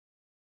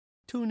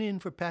tune in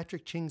for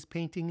Patrick Ching's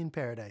Painting in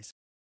Paradise.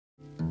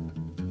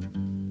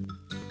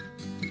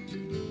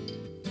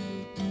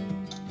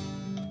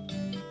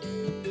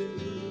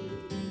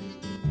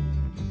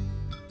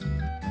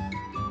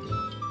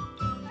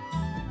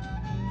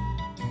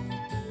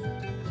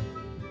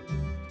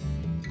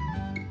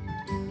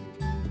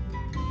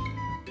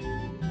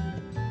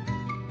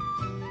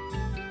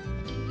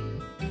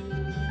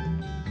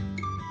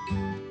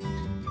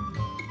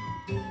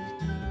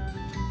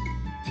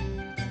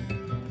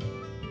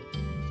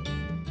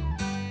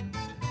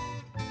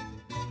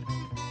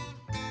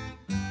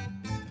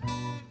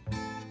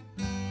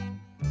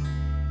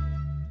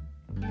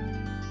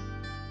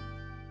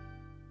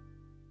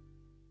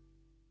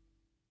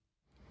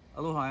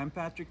 Aloha, I'm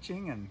Patrick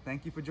Ching, and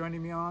thank you for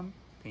joining me on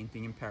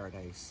Painting in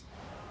Paradise.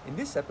 In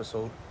this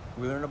episode,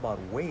 we learn about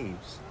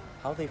waves,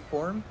 how they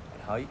form,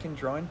 and how you can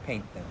draw and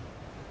paint them.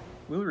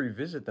 We'll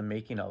revisit the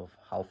making of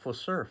How for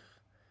Surf,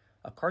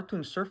 a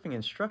cartoon surfing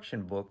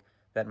instruction book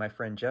that my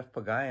friend Jeff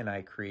Pagay and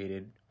I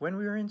created when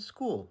we were in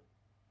school.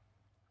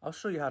 I'll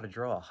show you how to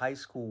draw a high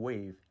school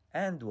wave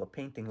and do a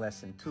painting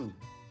lesson too.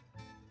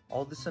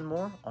 All this and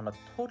more on a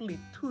totally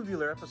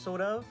tubular episode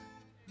of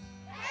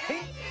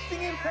Painting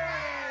in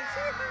Paradise!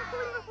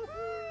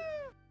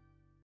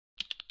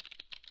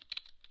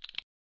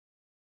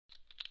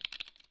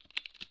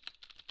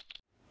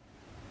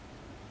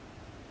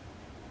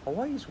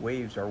 Hawaii's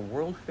waves are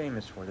world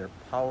famous for their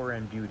power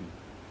and beauty.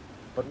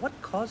 But what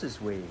causes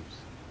waves?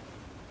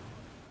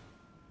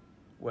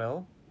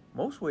 Well,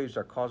 most waves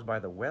are caused by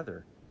the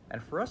weather,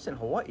 and for us in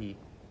Hawaii,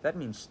 that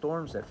means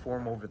storms that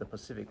form over the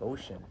Pacific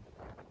Ocean.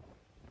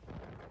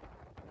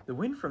 The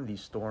wind from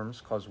these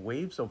storms cause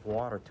waves of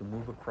water to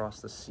move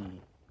across the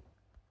sea.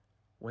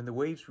 When the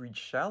waves reach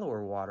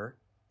shallower water,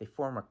 they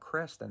form a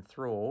crest and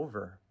throw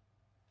over.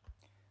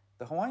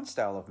 The Hawaiian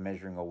style of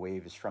measuring a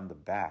wave is from the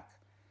back.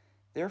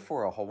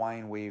 Therefore, a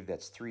Hawaiian wave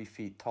that's 3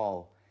 feet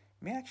tall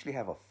may actually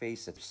have a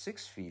face that's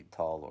 6 feet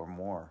tall or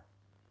more.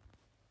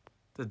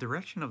 The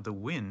direction of the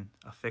wind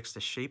affects the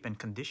shape and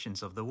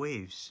conditions of the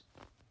waves.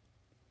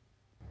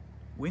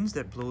 Winds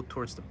that blow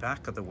towards the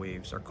back of the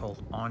waves are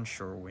called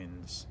onshore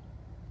winds.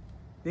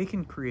 They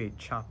can create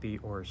choppy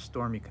or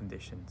stormy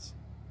conditions.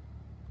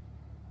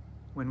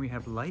 When we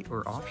have light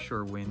or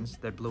offshore winds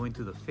that blow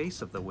into the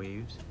face of the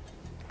waves,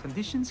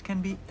 conditions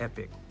can be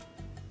epic.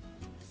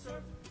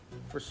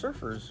 For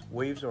surfers,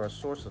 waves are a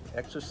source of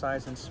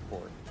exercise and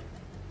sport.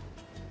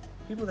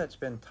 People that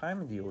spend time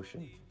in the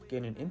ocean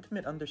gain an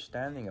intimate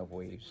understanding of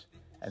waves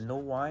and know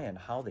why and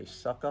how they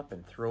suck up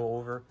and throw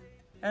over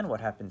and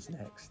what happens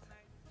next.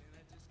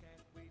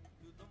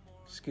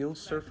 Skilled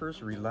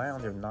surfers rely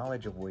on their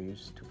knowledge of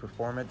waves to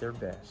perform at their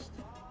best.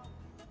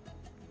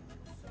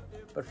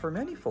 But for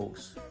many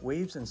folks,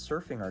 waves and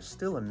surfing are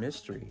still a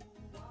mystery.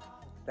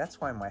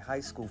 That's why my high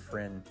school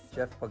friend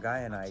Jeff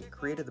Pagay and I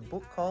created a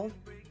book called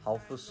How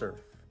for Surf.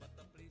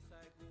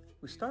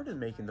 We started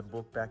making the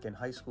book back in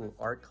high school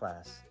art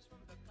class,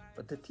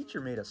 but the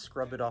teacher made us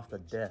scrub it off the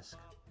desk.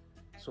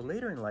 So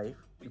later in life,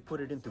 we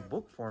put it into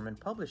book form and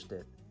published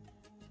it.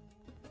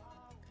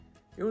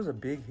 It was a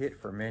big hit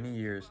for many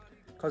years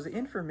because the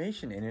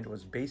information in it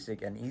was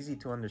basic and easy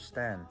to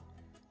understand,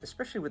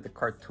 especially with the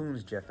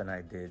cartoons Jeff and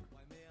I did.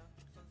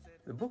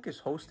 The book is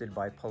hosted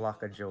by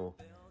Palaka Joe,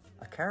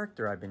 a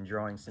character I've been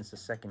drawing since the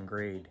 2nd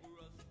grade.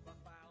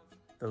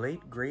 The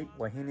late great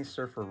Wahine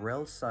surfer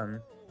Rel's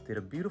son did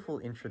a beautiful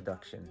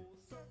introduction.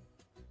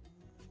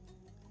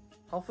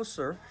 How for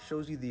Surf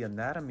shows you the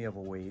anatomy of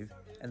a wave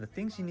and the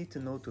things you need to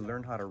know to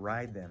learn how to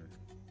ride them.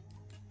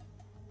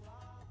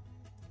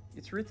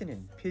 It's written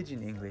in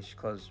Pidgin English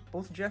because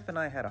both Jeff and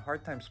I had a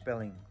hard time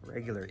spelling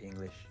regular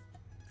English.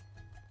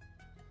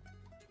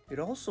 It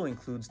also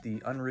includes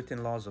the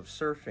unwritten laws of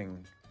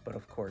surfing, but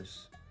of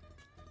course,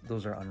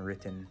 those are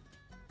unwritten.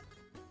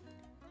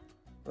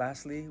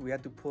 Lastly, we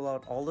had to pull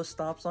out all the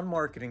stops on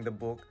marketing the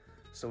book,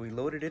 so we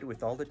loaded it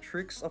with all the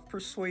tricks of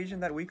persuasion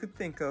that we could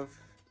think of.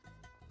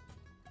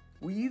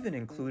 We even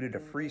included a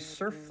free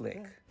surf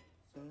flick.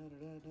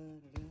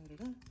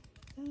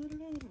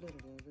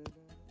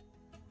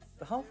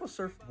 The How for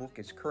Surf book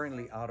is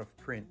currently out of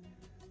print,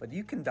 but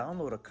you can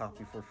download a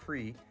copy for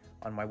free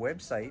on my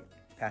website,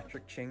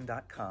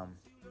 patrickching.com.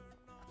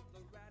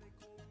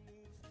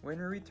 When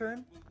we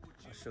return,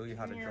 I'll show you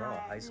how to draw a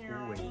high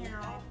school wave.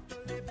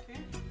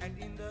 And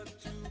in the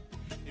tube,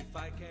 if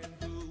I can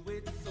do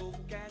it, so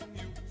can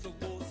you. So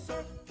go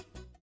surf.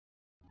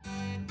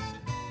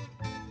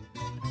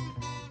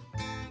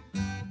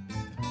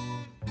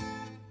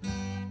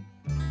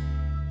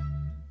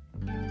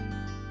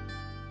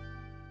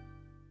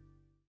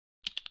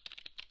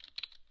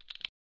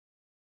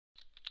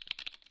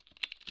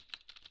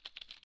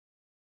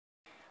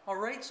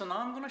 Alright, so now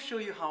I'm going to show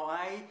you how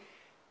I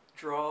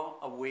draw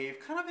a wave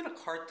kind of in a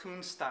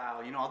cartoon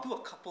style. You know, I'll do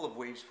a couple of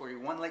waves for you.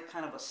 One like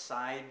kind of a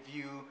side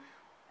view,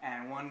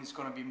 and one is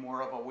going to be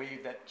more of a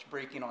wave that's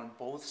breaking on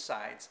both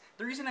sides.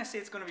 The reason I say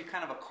it's going to be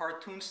kind of a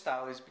cartoon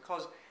style is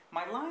because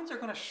my lines are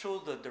going to show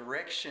the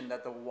direction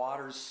that the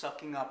water's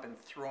sucking up and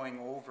throwing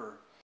over.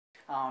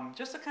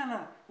 Just the kind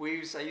of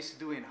waves I used to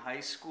do in high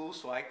school,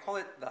 so I call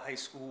it the high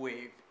school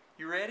wave.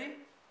 You ready?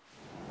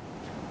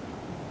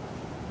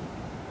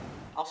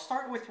 I'll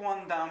start with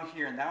one down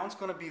here, and that one's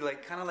going to be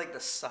like kind of like the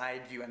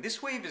side view, and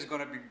this wave is going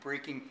to be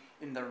breaking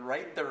in the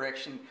right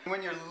direction.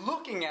 When you're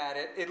looking at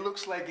it, it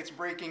looks like it's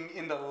breaking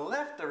in the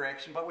left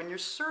direction, but when you're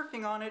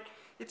surfing on it,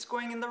 it's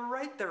going in the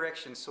right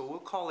direction, so we'll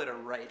call it a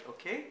right,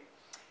 okay?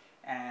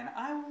 And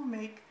I will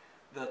make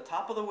the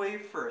top of the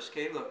wave first,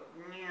 okay? Look,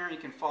 you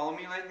can follow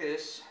me like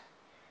this.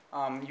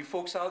 You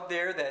folks out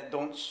there that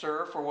don't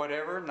surf or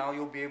whatever, now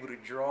you'll be able to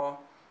draw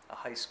a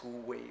high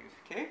school wave,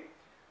 okay?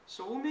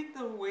 So we'll make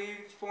the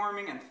wave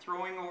forming and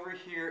throwing over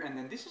here, and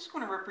then this is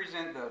going to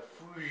represent the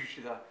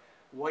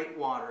white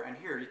water. And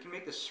here, you can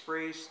make the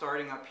spray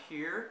starting up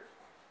here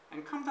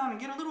and come down and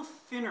get a little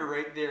thinner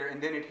right there,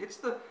 and then it hits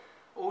the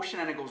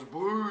ocean and it goes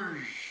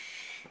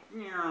boosh.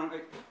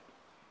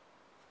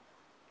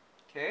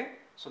 Okay,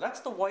 so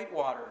that's the white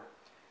water.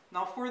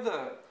 Now for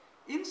the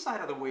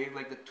inside of the wave,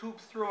 like the tube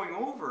throwing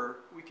over,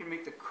 we can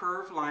make the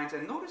curved lines,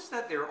 and notice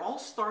that they're all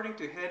starting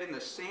to head in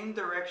the same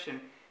direction,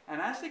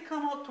 and as they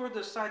come out toward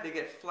the side they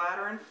get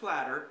flatter and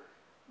flatter,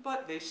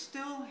 but they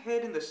still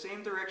head in the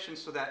same direction,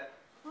 so that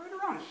right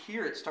around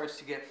here it starts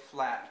to get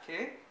flat,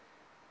 okay?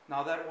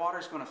 Now that water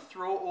is going to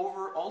throw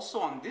over also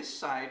on this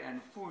side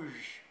and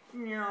whoosh.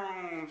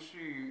 And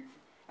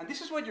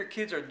this is what your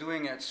kids are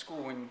doing at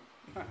school when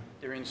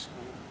they're in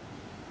school.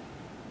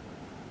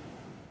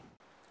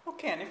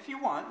 Okay, and if you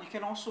want, you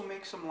can also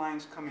make some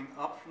lines coming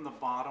up from the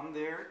bottom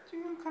there,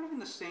 kind of in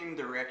the same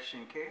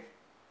direction, okay?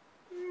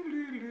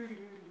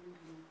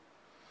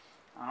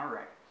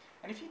 Alright,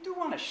 and if you do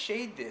want to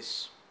shade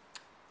this,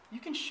 you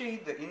can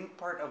shade the in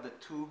part of the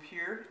tube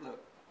here. Look,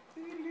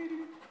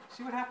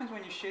 see what happens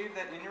when you shave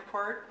that inner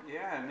part?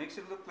 Yeah, it makes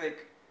it look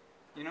like,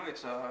 you know,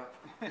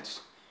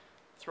 it's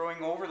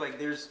throwing over, like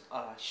there's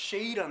a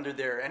shade under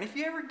there. And if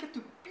you ever get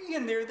to be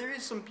in there, there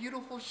is some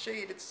beautiful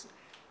shade. It's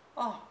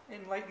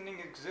enlightening,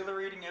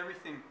 exhilarating,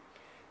 everything.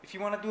 If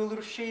you want to do a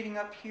little shading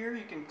up here,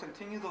 you can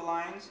continue the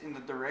lines in the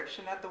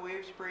direction that the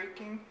wave's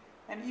breaking,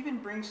 and even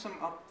bring some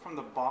up from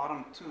the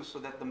bottom too, so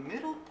that the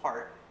middle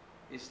part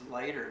is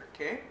lighter,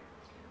 okay?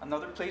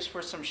 Another place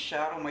for some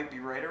shadow might be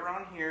right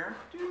around here.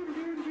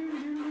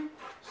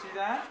 See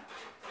that?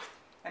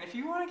 And if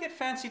you want to get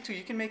fancy too,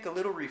 you can make a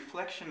little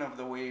reflection of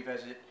the wave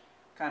as it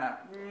kind of,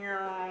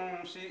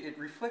 see, it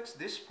reflects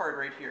this part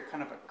right here,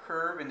 kind of a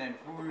curve, and then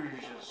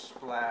whoosh, a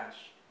splash.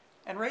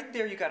 And right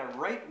there you got a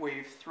right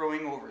wave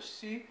throwing over,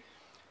 see?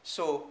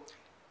 So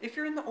if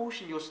you're in the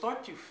ocean, you'll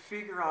start to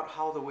figure out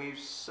how the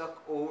waves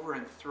suck over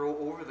and throw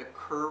over the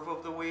curve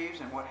of the waves,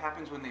 and what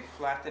happens when they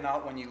flatten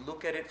out when you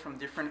look at it from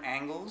different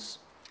angles.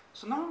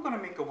 So now I'm going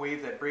to make a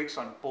wave that breaks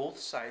on both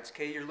sides,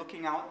 okay? You're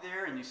looking out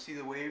there and you see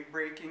the wave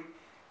breaking,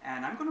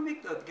 and I'm going to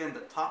make, again, the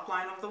top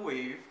line of the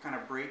wave kind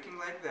of breaking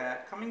like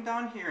that, coming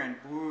down here and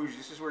whoosh,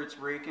 this is where it's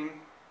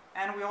breaking.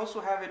 And we also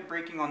have it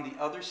breaking on the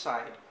other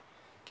side.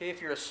 Okay,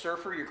 if you're a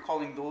surfer, you're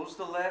calling those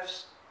the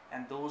lefts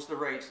and those the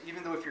rights.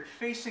 Even though if you're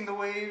facing the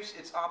waves,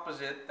 it's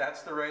opposite.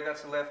 That's the right,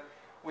 that's the left.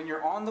 When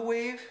you're on the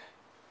wave,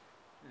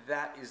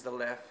 that is the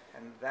left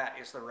and that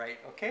is the right,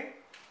 okay?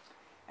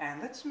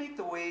 And let's make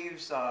the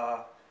waves,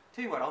 tell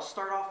you what, I'll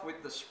start off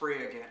with the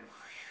spray again.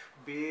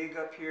 Big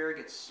up here,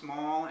 gets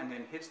small, and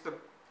then hits the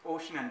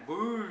ocean and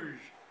boosh.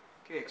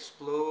 Okay,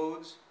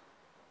 explodes.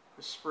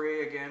 The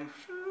spray again,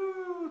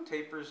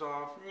 tapers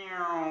off.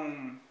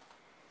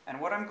 And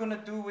what I'm going to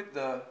do with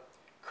the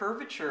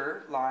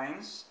curvature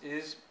lines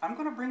is I'm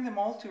going to bring them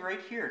all to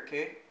right here,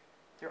 okay?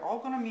 They're all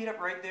going to meet up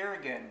right there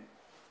again.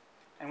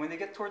 And when they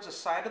get towards the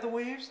side of the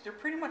waves, they're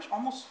pretty much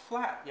almost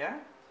flat, yeah?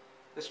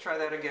 Let's try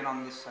that again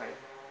on this side.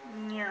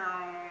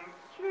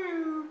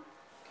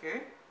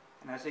 Okay?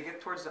 And as they get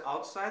towards the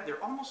outside,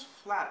 they're almost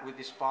flat with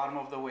this bottom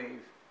of the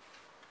wave.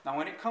 Now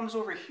when it comes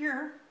over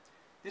here,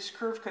 this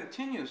curve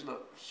continues.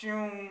 Look,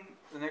 the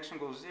next one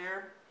goes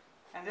there,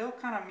 and they'll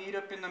kind of meet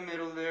up in the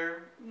middle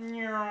there.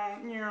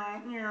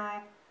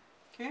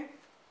 Okay?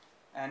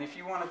 And if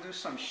you want to do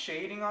some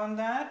shading on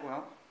that,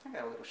 well, I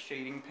got a little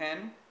shading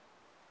pen.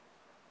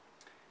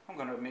 I'm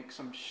going to make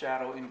some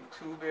shadow in the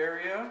tube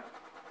area.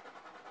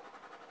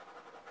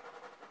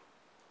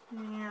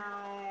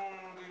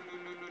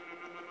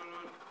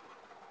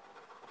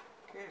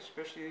 Okay,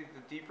 especially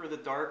the deeper the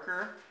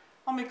darker.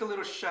 I'll make a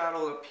little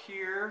shadow up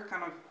here,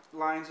 kind of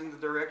lines in the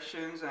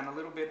directions, and a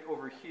little bit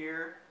over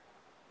here.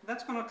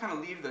 That's going to kind of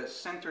leave the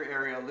center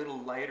area a little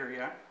lighter,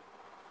 yeah?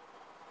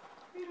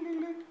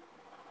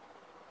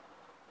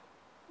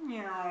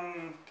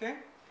 Okay,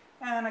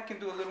 and I can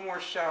do a little more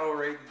shadow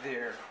right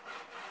there.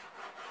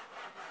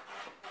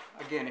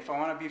 Again, if I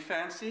want to be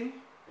fancy,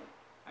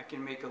 I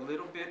can make a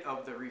little bit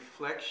of the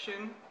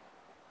reflection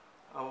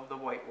of the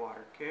white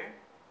water, okay?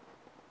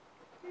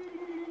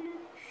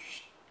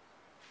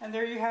 And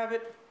there you have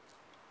it,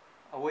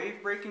 a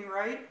wave breaking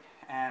right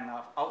and an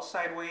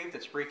outside wave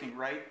that's breaking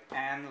right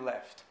and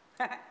left.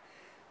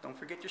 Don't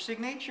forget your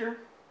signature.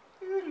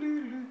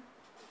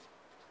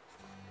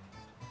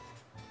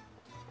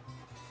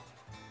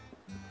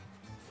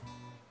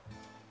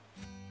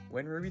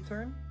 When we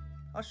return,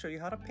 I'll show you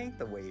how to paint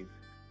the wave.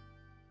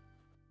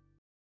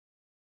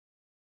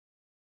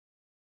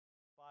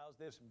 Files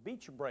this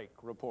beach break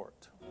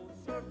report.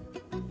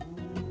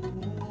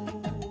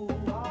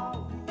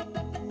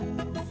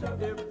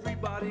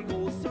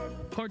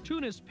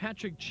 Cartoonists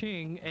Patrick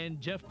Ching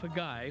and Jeff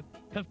Pagay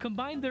have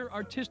combined their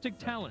artistic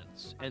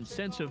talents and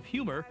sense of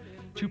humor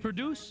to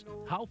produce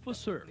How for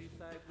Surf,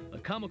 a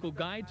comical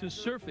guide to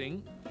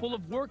surfing full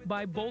of work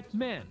by both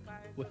men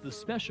with the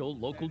special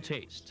local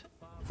taste.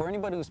 For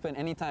anybody who spent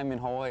any time in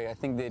Hawaii, I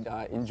think they'd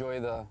enjoy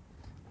the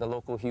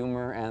local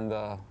humor and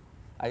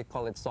I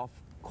call it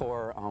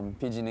soft-core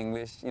pidgin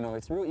English. You know,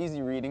 it's real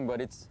easy reading, but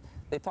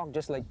they talk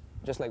just like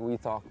we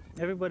talk.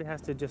 Everybody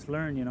has to just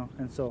learn, you know,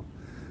 and so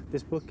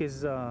this book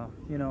is,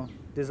 you know,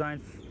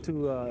 designed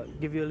to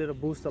give you a little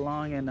boost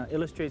along and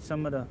illustrate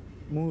some of the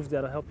moves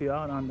that'll help you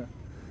out on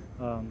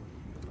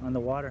the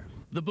water.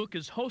 The book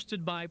is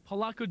hosted by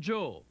Palaka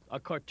Joe, a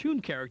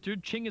cartoon character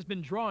Ching has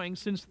been drawing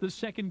since the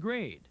 2nd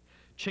grade.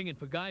 Ching and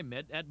Pagay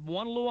met at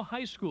Wanalua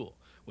High School,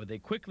 where they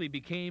quickly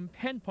became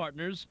pen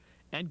partners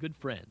and good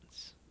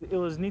friends. It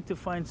was neat to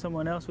find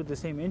someone else with the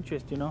same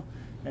interest, you know,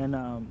 and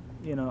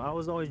you know, I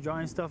was always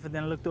drawing stuff, and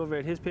then I looked over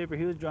at his paper,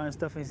 he was drawing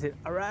stuff, and he said,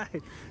 all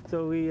right.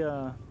 So we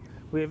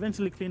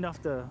eventually cleaned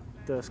off the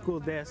school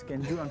desk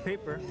and drew on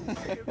paper.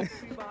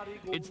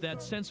 It's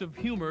that sense of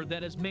humor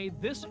that has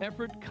made this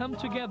effort come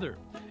together.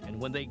 And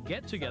when they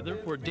get together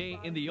for a day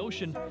in the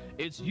ocean,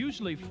 it's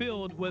usually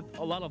filled with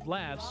a lot of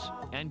laughs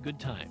and good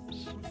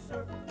times.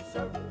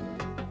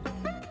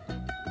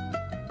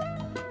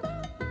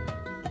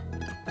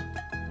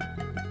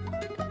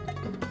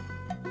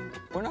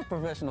 We're not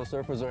professional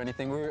surfers or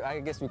anything. I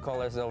guess we call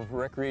ourselves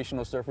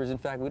recreational surfers. In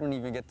fact, we don't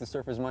even get to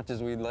surf as much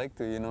as we'd like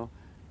to, you know.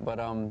 But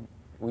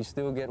we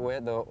still get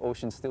wet, the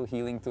ocean's still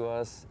healing to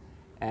us,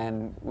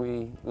 and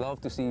we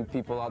love to see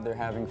people out there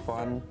having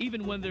fun.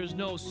 Even when there's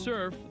no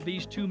surf,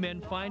 these two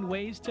men find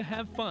ways to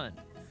have fun.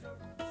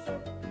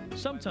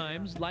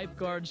 Sometimes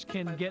lifeguards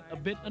can get a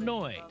bit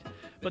annoyed,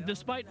 but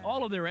despite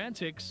all of their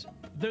antics,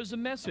 there's a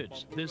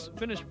message this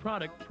finished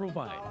product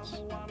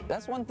provides.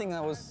 That's one thing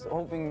I was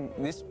hoping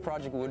this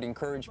project would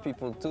encourage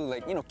people too,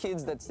 like, you know,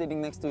 kids that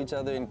sitting next to each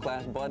other in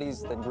class,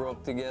 buddies that grow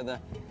up together.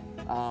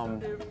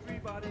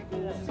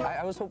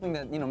 I was hoping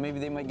that, you know, maybe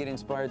they might get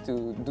inspired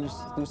to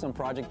do some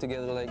project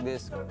together like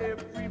this.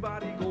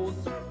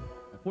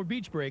 For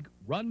Beach Break,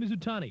 Ron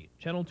Mizutani,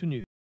 Channel 2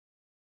 News.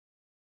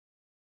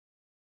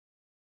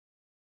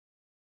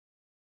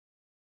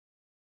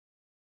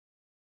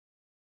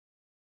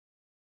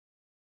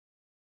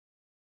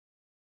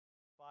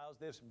 Files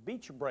this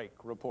beach break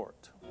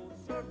report.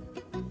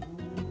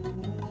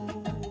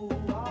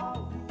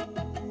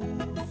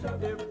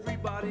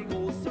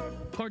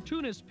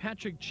 Cartoonists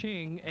Patrick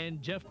Ching and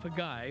Jeff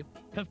Pagay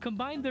have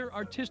combined their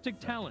artistic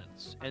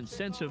talents and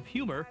sense of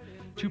humor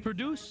to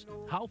produce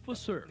How for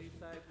Surf,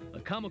 a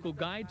comical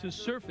guide to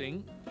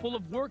surfing full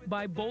of work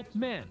by both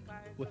men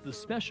with the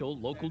special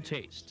local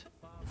taste.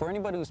 For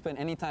anybody who spent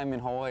any time in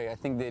Hawaii, I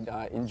think they'd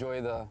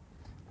enjoy the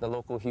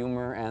local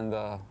humor and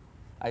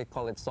I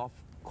call it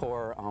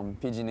soft-core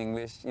pidgin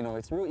English. You know,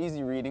 it's real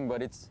easy reading,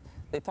 but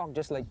they talk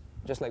just like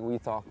we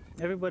talk.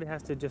 Everybody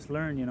has to just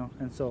learn, you know,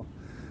 and so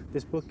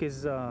this book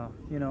is,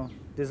 you know,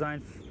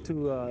 designed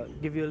to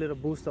give you a little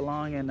boost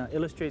along and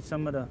illustrate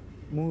some of the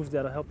moves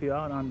that'll help you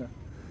out on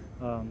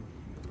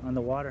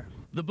the water.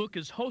 The book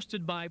is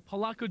hosted by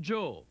Palaka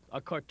Joe,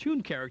 a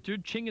cartoon character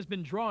Ching has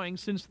been drawing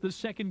since the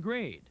 2nd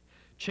grade.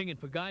 Ching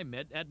and Pagay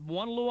met at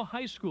Wanalua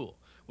High School,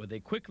 where they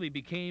quickly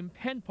became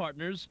pen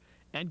partners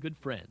and good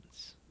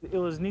friends. It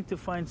was neat to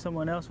find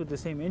someone else with the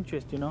same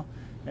interest, you know,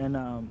 and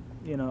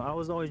you know, I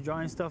was always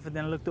drawing stuff, and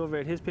then I looked over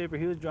at his paper,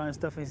 he was drawing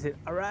stuff, and he said,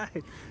 all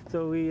right.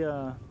 So we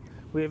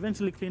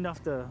eventually cleaned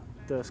off the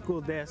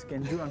school desk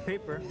and drew on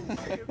paper.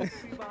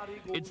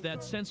 It's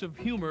that sense of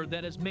humor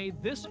that has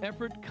made this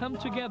effort come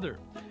together.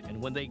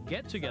 And when they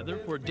get together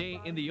for a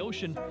day in the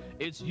ocean,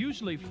 it's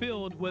usually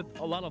filled with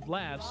a lot of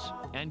laughs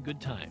and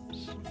good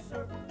times.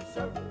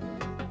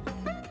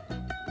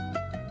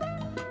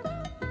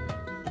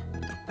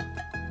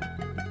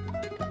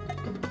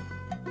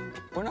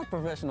 We're not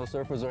professional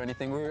surfers or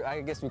anything.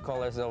 I guess we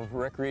call ourselves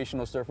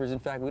recreational surfers. In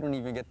fact, we don't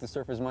even get to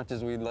surf as much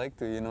as we'd like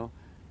to, you know.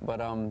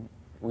 But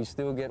we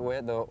still get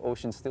wet, the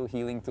ocean's still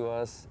healing to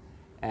us,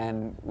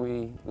 and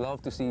we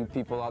love to see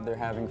people out there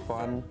having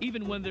fun.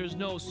 Even when there's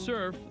no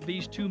surf,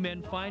 these two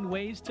men find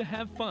ways to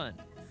have fun.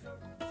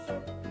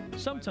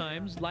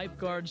 Sometimes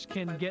lifeguards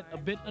can get a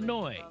bit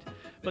annoyed,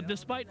 but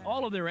despite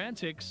all of their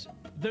antics,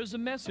 there's a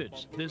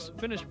message this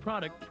finished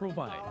product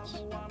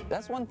provides.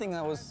 That's one thing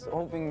I was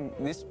hoping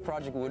this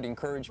project would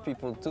encourage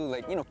people too,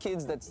 like, you know,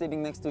 kids that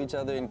sitting next to each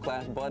other in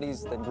class,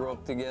 buddies that grow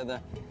up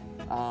together.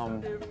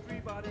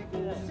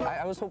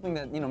 I was hoping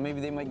that, you know, maybe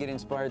they might get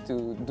inspired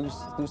to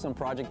do some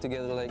project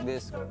together like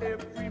this.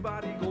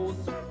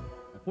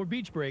 For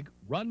Beach Break,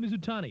 Ron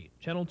Mizutani,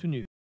 Channel 2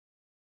 News.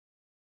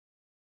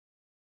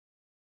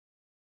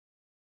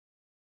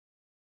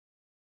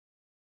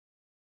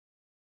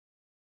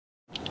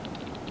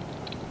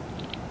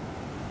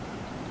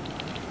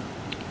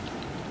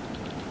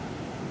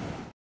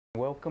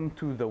 Welcome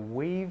to the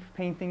wave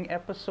painting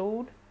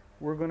episode.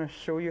 We're going to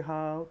show you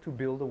how to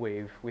build a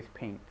wave with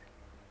paint.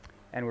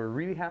 And we're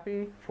really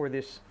happy for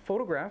this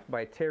photograph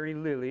by Terry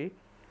Lilly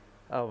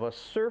of a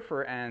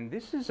surfer, and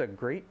this is a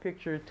great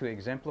picture to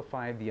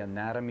exemplify the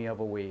anatomy of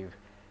a wave.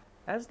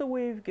 As the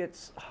wave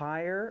gets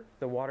higher,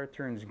 the water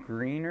turns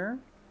greener.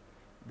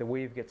 The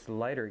wave gets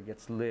lighter, it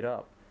gets lit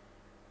up.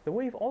 The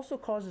wave also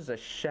causes a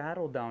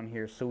shadow down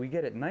here, so we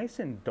get it nice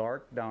and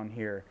dark down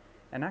here.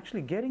 And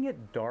actually getting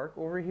it dark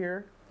over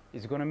here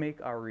is going to make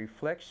our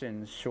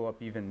reflections show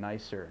up even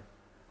nicer.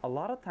 A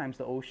lot of times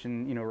the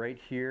ocean, you know, right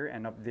here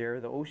and up there,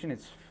 the ocean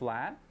is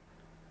flat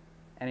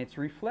and it's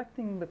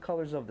reflecting the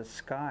colors of the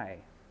sky.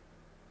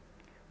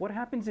 What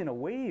happens in a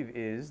wave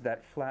is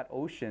that flat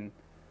ocean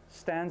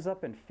stands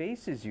up and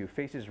faces you,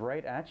 faces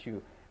right at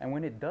you. And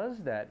when it does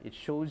that, it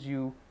shows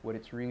you what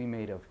it's really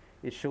made of.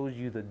 It shows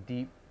you the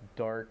deep,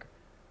 dark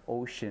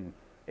ocean.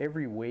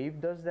 Every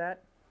wave does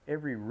that.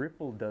 Every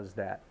ripple does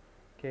that.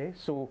 Okay,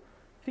 so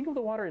think of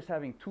the water as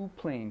having two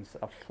planes,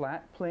 a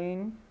flat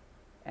plane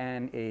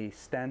and a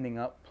standing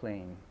up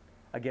plane.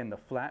 Again, the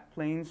flat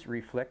planes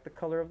reflect the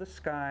color of the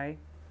sky,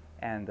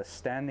 and the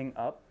standing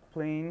up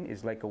plane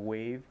is like a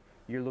wave.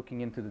 You're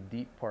looking into the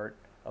deep part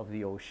of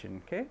the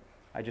ocean. Okay,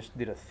 I just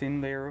did a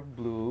thin layer of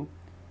blue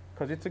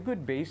because it's a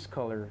good base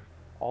color.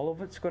 All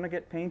of it's going to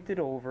get painted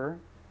over,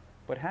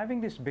 but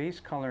having this base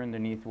color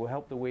underneath will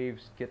help the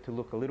waves get to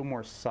look a little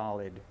more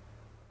solid.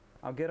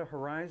 I'll get a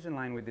horizon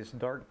line with this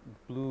dark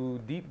blue,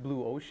 deep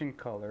blue ocean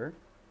color.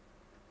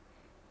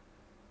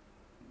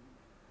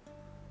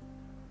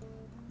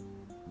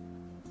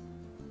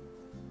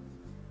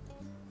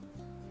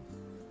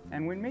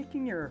 And when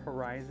making your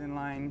horizon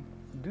line,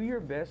 do your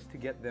best to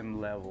get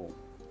them level.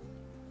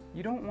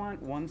 You don't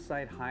want one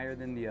side higher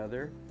than the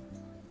other.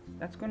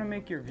 That's going to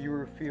make your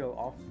viewer feel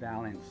off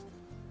balanced.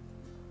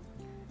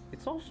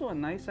 It's also a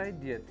nice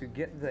idea to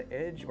get the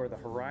edge or the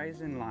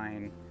horizon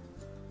line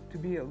to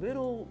be a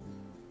little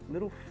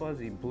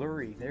fuzzy,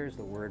 blurry. There's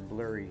the word,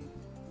 blurry.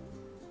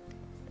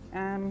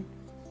 And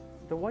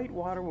the white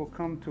water will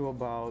come to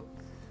about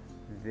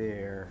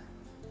there.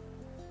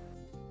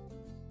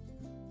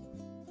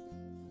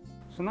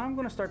 So now I'm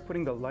going to start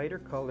putting the lighter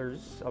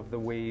colors of the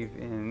wave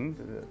in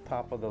the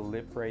top of the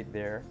lip right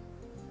there.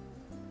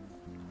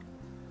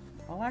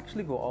 I'll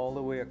actually go all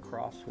the way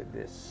across with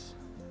this.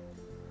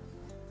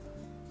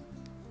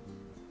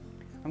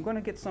 I'm going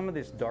to get some of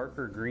this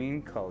darker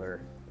green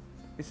color.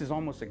 This is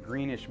almost a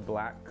greenish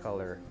black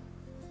color.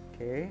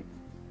 Okay,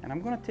 and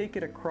I'm going to take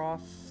it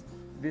across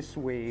this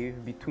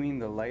wave between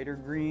the lighter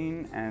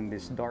green and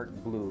this dark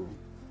blue.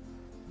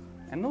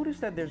 And notice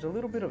that there's a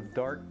little bit of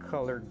dark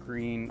colored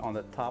green on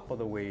the top of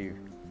the wave,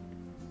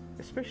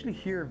 especially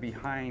here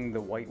behind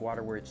the white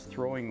water where it's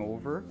throwing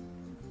over.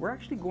 We're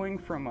actually going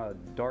from a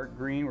dark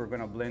green, we're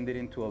going to blend it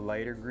into a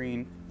lighter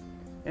green,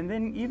 and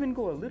then even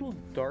go a little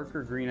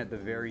darker green at the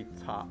very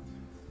top.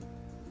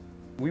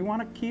 We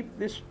want to keep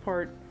this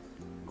part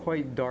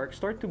quite dark,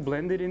 start to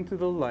blend it into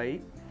the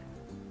light.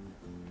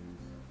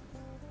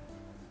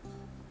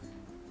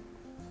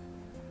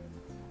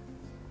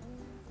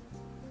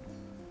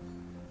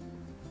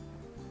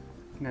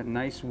 That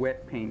nice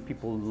wet paint.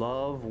 People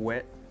love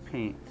wet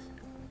paint.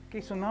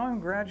 Okay, so now I'm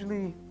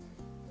gradually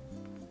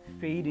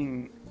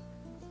fading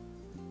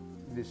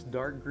this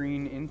dark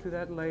green into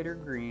that lighter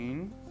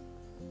green.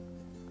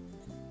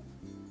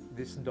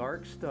 This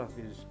dark stuff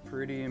is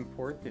pretty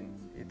important.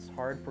 It's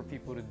hard for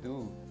people to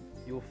do.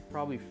 You'll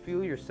probably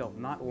feel yourself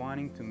not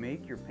wanting to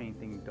make your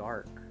painting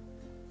dark.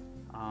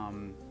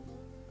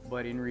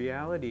 But in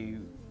reality,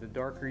 the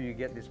darker you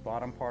get this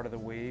bottom part of the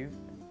wave,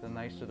 the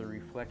nicer the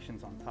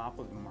reflections on top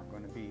of them are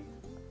going to be.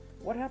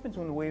 What happens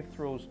when the wave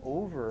throws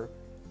over?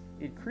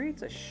 It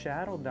creates a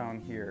shadow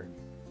down here.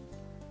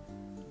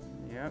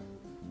 Yep,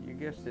 you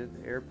guessed it,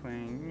 the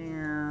airplane.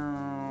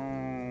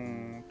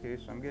 Okay,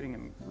 so I'm getting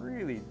them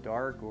really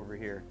dark over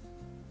here.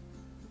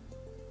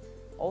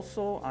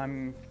 Also,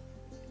 I'm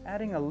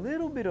adding a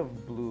little bit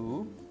of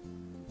blue.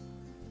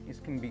 This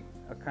can be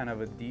a kind of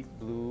a deep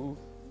blue,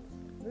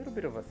 a little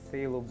bit of a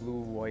phthalo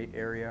blue white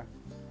area.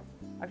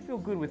 I feel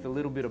good with a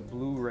little bit of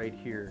blue right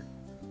here.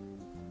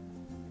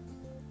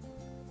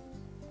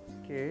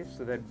 Okay,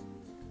 so that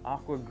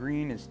aqua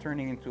green is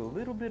turning into a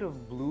little bit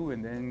of blue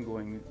and then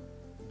going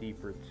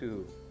deeper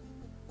too.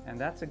 And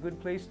that's a good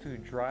place to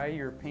dry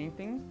your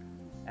painting,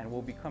 and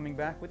we'll be coming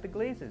back with the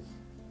glazes.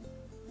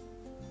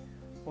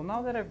 Well,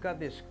 now that I've got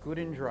this good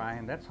and dry,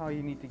 and that's how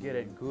you need to get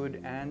it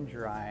good and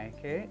dry,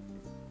 okay?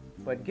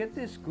 But get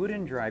this good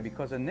and dry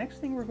because the next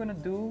thing we're going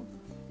to do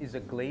is a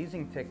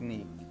glazing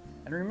technique.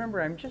 And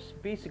remember, I'm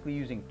just basically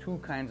using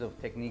two kinds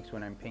of techniques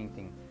when I'm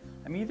painting.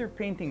 I'm either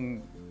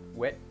painting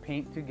wet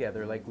paint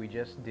together like we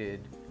just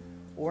did,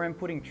 or I'm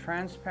putting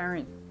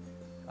transparent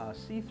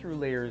see-through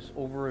layers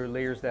over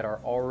layers that are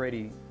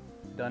already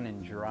done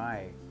and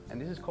dry. And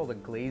this is called a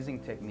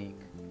glazing technique.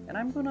 And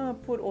I'm gonna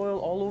put oil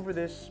all over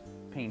this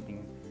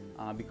painting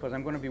because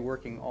I'm gonna be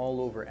working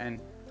all over.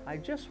 And I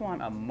just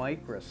want a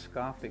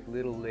microscopic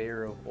little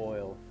layer of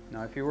oil.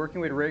 Now if you're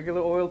working with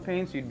regular oil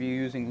paints, you'd be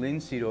using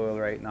linseed oil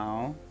right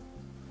now.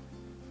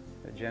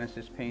 The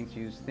Genesis paints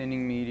use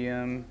thinning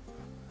medium.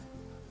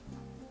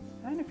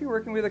 And if you're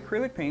working with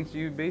acrylic paints,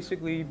 you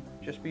basically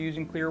just be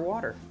using clear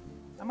water.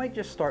 I might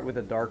just start with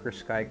a darker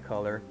sky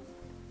color.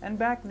 And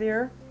back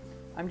there,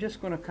 I'm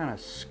just going to kind of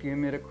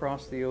skim it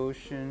across the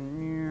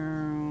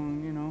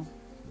ocean, you know.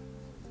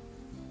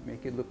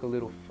 Make it look a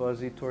little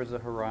fuzzy towards the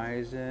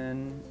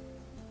horizon.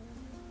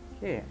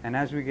 Okay, and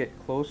as we get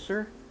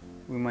closer,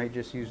 we might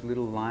just use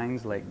little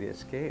lines like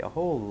this, okay? A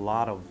whole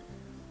lot of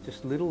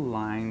just little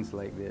lines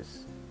like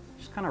this.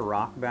 Just kind of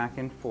rock back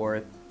and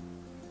forth.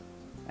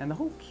 And the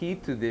whole key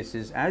to this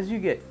is as you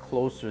get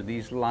closer,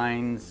 these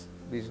lines,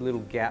 these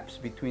little gaps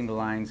between the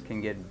lines can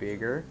get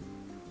bigger.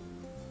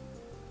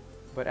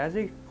 But as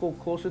they go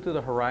closer to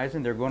the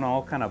horizon, they're going to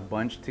all kind of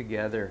bunch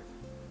together.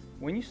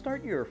 When you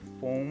start your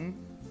foam,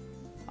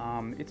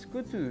 it's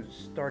good to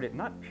start it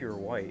not pure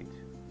white.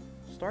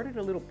 Start it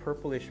a little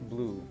purplish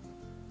blue,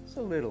 just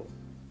a little.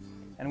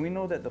 And we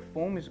know that the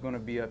foam is going to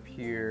be up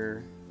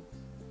here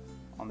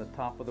on the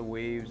top of the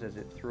waves as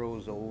it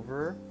throws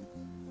over.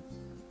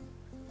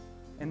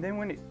 And then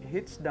when it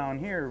hits down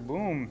here,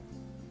 boom,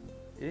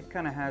 it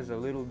kind of has a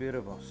little bit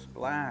of a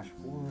splash.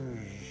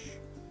 Whoosh.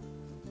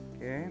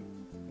 Okay,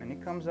 and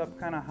it comes up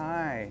kind of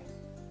high.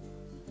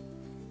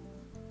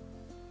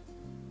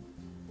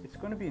 It's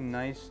going to be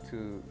nice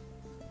to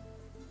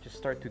just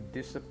start to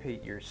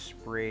dissipate your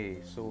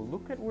spray. So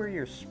look at where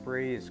your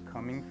spray is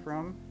coming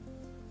from,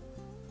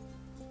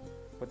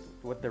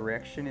 what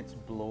direction it's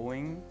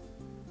blowing.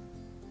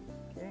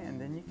 Okay, and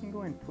then you can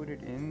go and put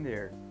it in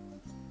there.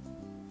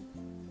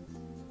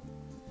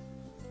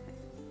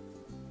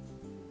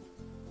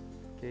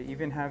 Okay,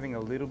 even having a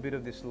little bit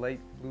of this light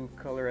blue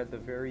color at the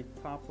very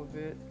top of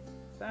it,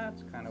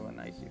 that's kind of a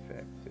nice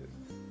effect too.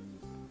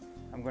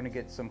 I'm going to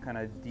get some kind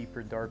of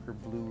deeper, darker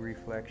blue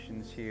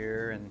reflections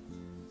here and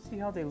see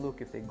how they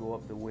look if they go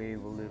up the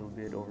wave a little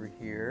bit over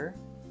here.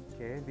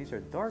 Okay, these are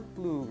dark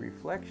blue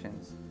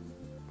reflections,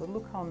 but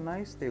look how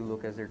nice they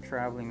look as they're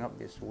traveling up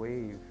this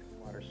wave.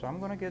 So I'm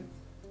going to get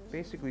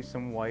basically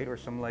some white or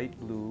some light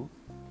blue.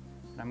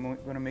 And I'm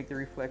going to make the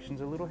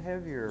reflections a little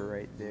heavier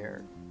right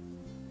there.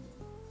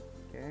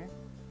 Okay.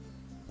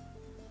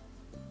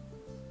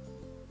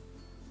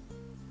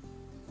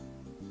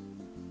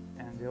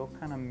 And they'll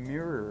kind of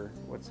mirror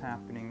what's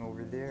happening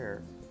over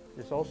there.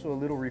 There's also a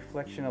little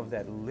reflection of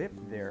that lip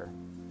there.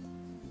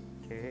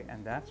 Okay,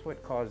 and that's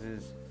what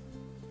causes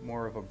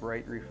more of a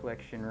bright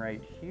reflection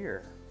right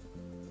here.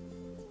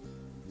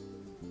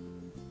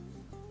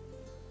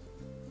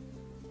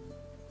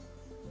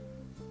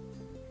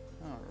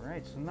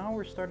 Alright, so now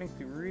we're starting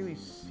to really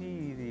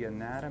see the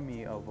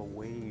anatomy of a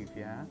wave,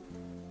 yeah?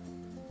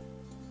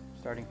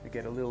 Starting to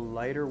get a little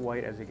lighter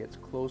white as it gets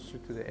closer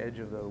to the edge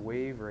of the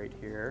wave right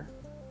here.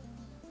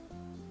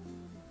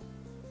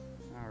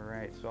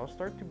 Alright, so I'll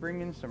start to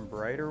bring in some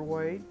brighter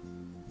white,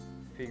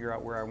 figure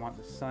out where I want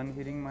the sun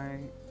hitting my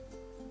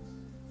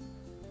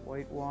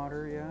white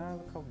water. Yeah,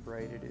 look how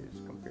bright it is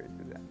compared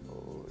to that.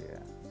 Oh yeah.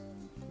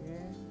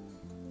 Okay.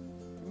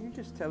 And you're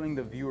just telling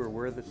the viewer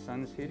where the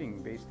sun's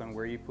hitting based on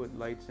where you put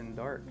lights and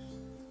darks.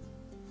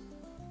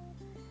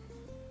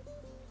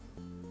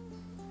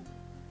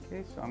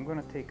 Okay, so I'm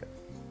going to take a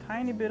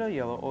tiny bit of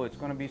yellow. Oh, it's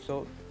going to be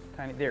so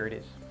tiny. There it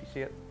is. You see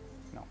it?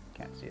 No,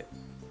 can't see it.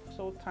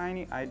 So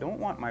tiny. I don't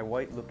want my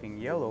white looking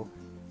yellow.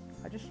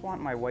 I just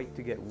want my white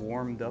to get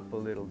warmed up a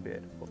little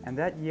bit. And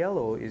that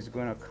yellow is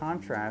going to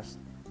contrast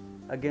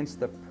against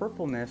the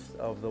purpleness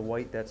of the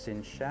white that's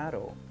in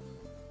shadow.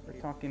 We're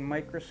talking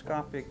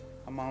microscopic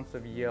amounts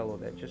of yellow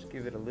that just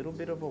give it a little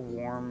bit of a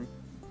warm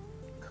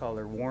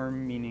color.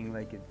 Warm meaning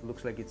like it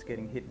looks like it's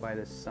getting hit by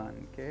the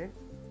sun, okay?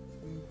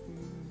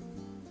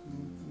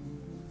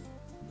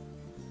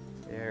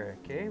 There,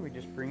 okay? We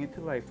just bring it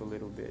to life a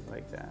little bit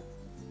like that.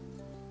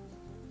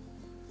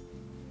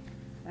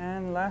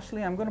 And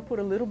lastly, I'm going to put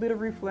a little bit of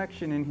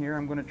reflection in here.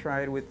 I'm going to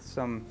try it with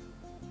some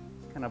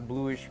kind of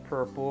bluish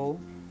purple.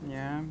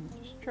 Yeah,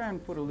 just try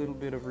and put a little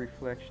bit of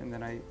reflection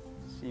that I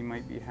see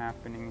might be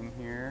happening in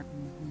here.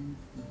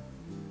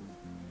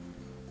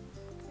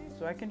 Okay,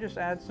 so I can just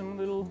add some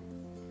little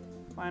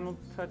final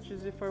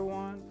touches if I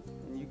want.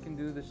 And you can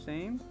do the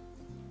same.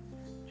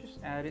 Just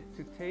add it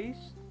to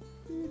taste.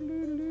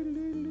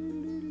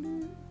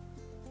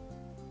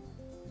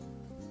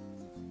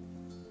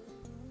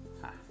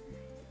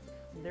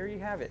 There you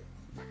have it.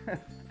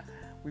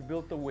 We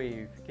built a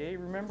wave. Okay,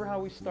 remember how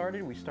we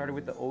started? We started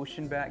with the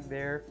ocean back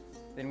there.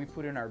 Then we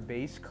put in our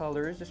base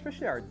colors,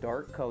 especially our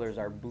dark colors,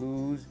 our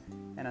blues,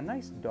 and a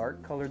nice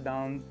dark color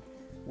down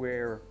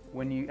where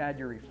when you add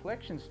your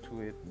reflections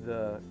to it,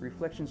 the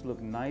reflections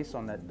look nice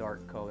on that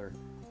dark color.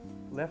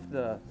 Left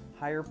the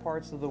higher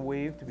parts of the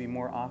wave to be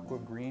more aqua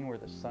green where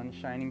the sun's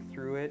shining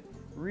through it.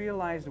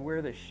 Realized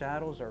where the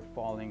shadows are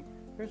falling.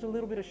 There's a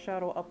little bit of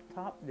shadow up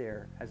top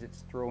there as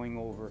it's throwing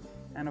over,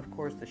 and of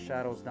course the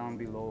shadows down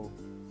below.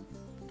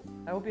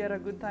 I hope you had a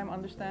good time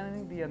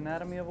understanding the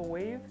anatomy of a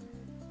wave.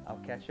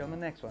 I'll catch you on the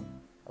next one.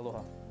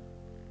 Aloha.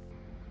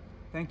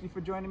 Thank you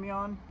for joining me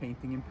on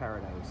Painting in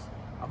Paradise.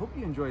 I hope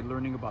you enjoyed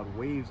learning about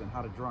waves and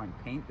how to draw and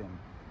paint them.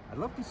 I'd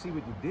love to see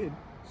what you did,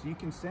 so you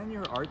can send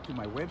your art to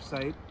my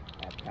website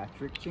at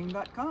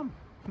patrickching.com.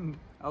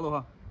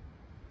 Aloha.